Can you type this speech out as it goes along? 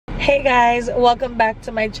Hey guys, welcome back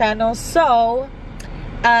to my channel. So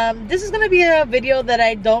this is gonna be a video that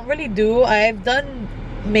I don't really do. I've done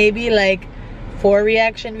maybe like 4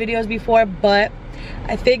 reaction videos before, but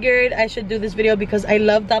I figured I should do this video because I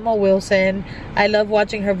love Domo Wilson. I love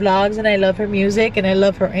watching her vlogs and I love her music and I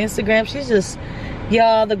love her Instagram. She's just,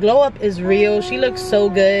 y'all, the glow up is real. She looks so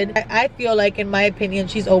good. I feel like, in my opinion,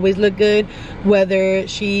 she's always looked good, whether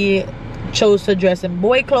she chose to dress in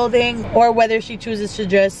boy clothing or whether she chooses to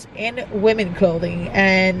dress in women clothing.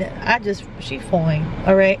 And she's fine.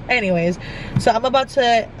 All right, anyways, so I'm about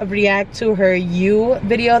to react to her You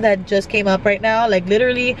video that just came up right now. Like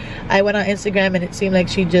literally, I went on Instagram and it seemed like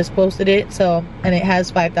she just posted it. So, and it has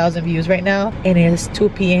 5,000 views right now and it is 2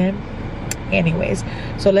 p.m. anyways,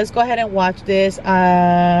 so let's go ahead and watch this.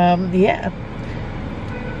 Yeah,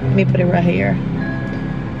 let me put it right here.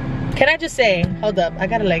 Can I just say, hold up, I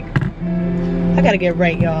gotta get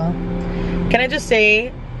right, y'all. Can I just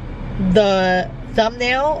say, the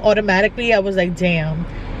thumbnail, automatically I was like, damn,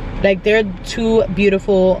 like they're 2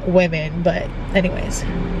 beautiful women. But anyways,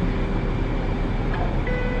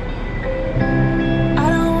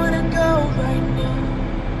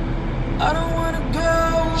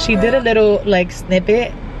 she did a little like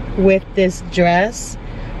snippet with this dress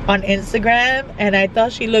on Instagram and I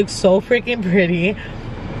thought she looked so freaking pretty.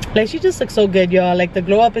 Like she just looks so good, y'all. Like the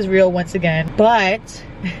glow up is real once again. But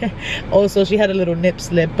also she had a little nip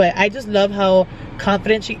slip. But I just love how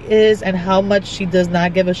confident she is and how much she does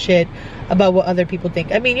not give a shit about what other people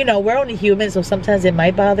think. I mean, you know, we're only human, so sometimes it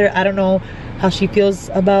might bother. I don't know how she feels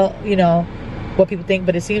about, you know, what people think,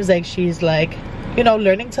 but it seems like she's like, you know,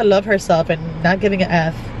 learning to love herself and not giving an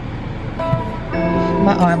F.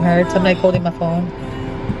 My arm hurts. I'm like holding my phone.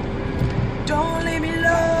 Don't leave me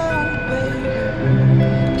alone, baby.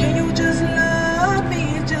 Can you just love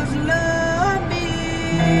me? Just love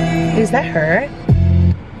me. Is that her?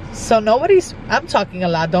 So nobody's, I'm talking a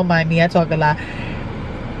lot, don't mind me, I talk a lot.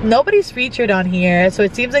 Nobody's featured on here, so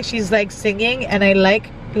it seems like she's like singing, and I like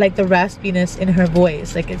the raspiness in her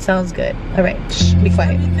voice. Like it sounds good. All right, shh, be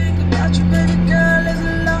quiet. Everything about you, baby girl, is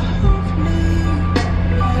lovely.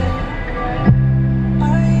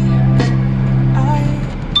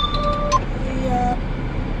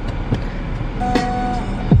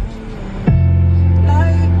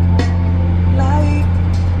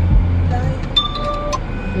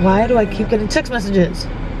 Why do I keep getting text messages?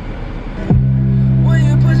 When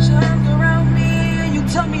you put your arms around me and you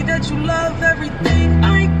tell me that you love everything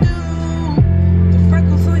I do, the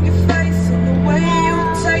freckles on your face and the way you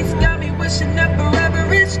taste got me wishing that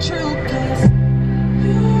forever is true. 'Cause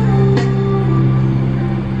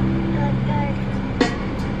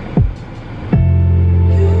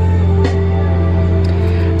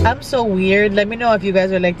I'm so weird. Let me know if you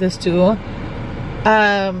guys are like this too.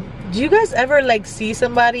 Do you guys ever like see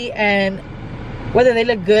somebody and whether they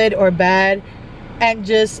look good or bad and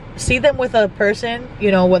just see them with a person, you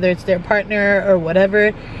know, whether it's their partner or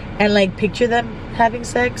whatever, and like picture them having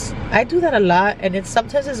sex? I do that a lot, and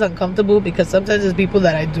sometimes it's uncomfortable because sometimes there's people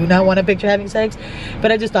that I do not want to picture having sex.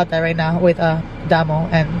 But I just thought that right now with Domo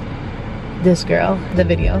and this girl, the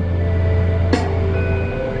video.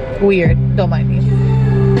 Weird, don't mind me.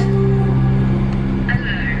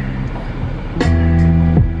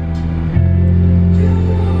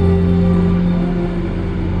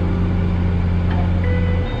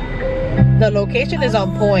 The location is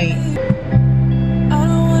on point. I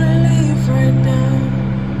don't wanna leave right now.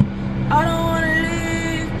 I don't wanna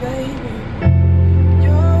leave, baby.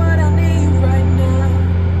 You're what I need right now.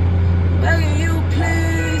 Begging you,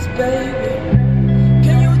 please, baby.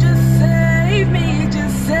 Can you just save me?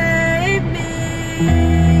 Just save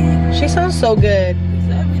me. She sounds so good. 'Cause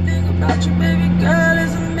everything about you, baby girl,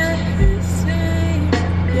 is amazing.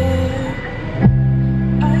 Yeah.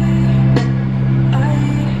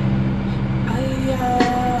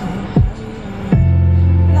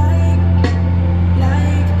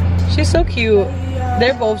 She's so cute.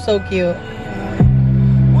 They're both so cute.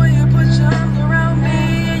 When you put your arms around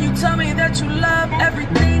me and you tell me that you love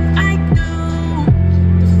everything I do,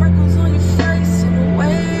 the freckles on your face and the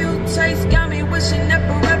way you taste got me wishing that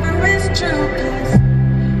forever is true.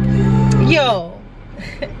 'Cause Yo.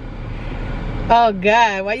 Oh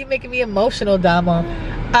God, why are you making me emotional, Domo?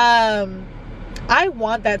 I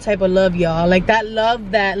want that type of love, y'all. Like that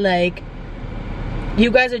love that like you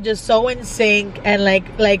guys are just so in sync, and like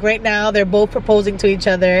right now they're both proposing to each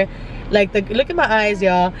other. Like look at my eyes,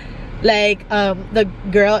 y'all. Like the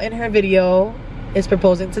girl in her video is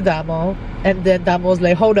proposing to Domo, and then Damo's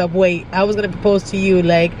like, hold up, wait, I was gonna propose to you.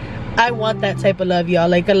 Like I want that type of love, y'all.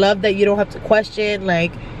 Like a love that you don't have to question.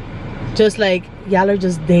 Like just like y'all are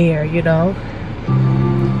just there, you know.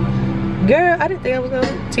 Girl, I didn't think I was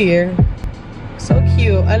gonna tear. So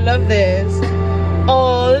cute. I love this.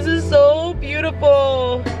 Oh, this is so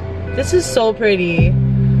beautiful. This is so pretty.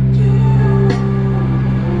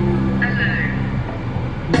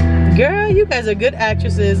 Girl, you guys are good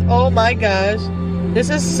actresses. Oh my gosh. This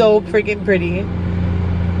is so freaking pretty.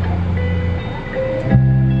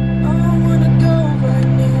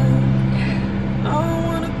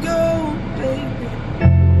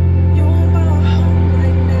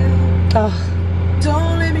 Oh.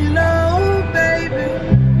 Don't let me low, baby.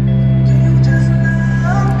 You just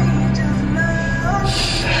love me, just love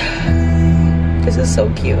me. This is so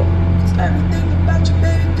cute. Everything about you,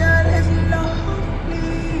 baby, God is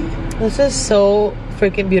lovely. This is so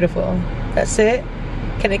freaking beautiful. That's it.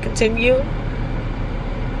 Can it continue?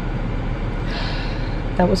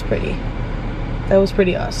 That was pretty. That was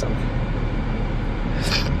pretty awesome.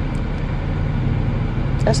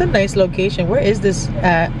 That's a nice location. Where is this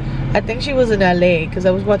at? I think she was in LA because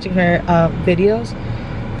I was watching her videos.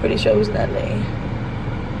 Pretty sure it was in LA.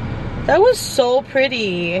 That was so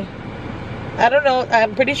pretty. I don't know.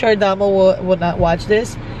 I'm pretty sure Domo will not watch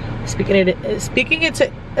this. Speaking it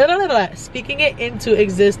into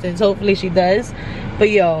existence. Hopefully she does. But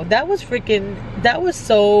yo, that was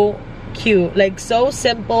so cute. Like so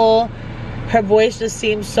simple. Her voice just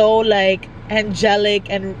seemed so like angelic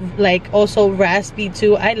and like also raspy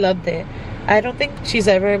too. I loved it. I don't think she's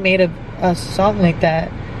ever made a song like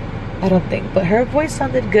that. I don't think. But her voice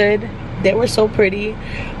sounded good. They were so pretty.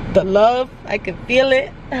 The love, I could feel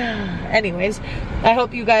it. Anyways, I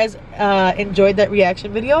hope you guys enjoyed that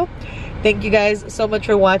reaction video. Thank you guys so much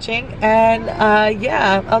for watching. And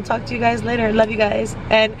yeah, I'll talk to you guys later. Love you guys.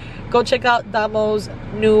 And go check out Damo's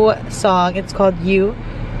new song. It's called You.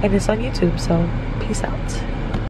 And it's on YouTube. So peace out.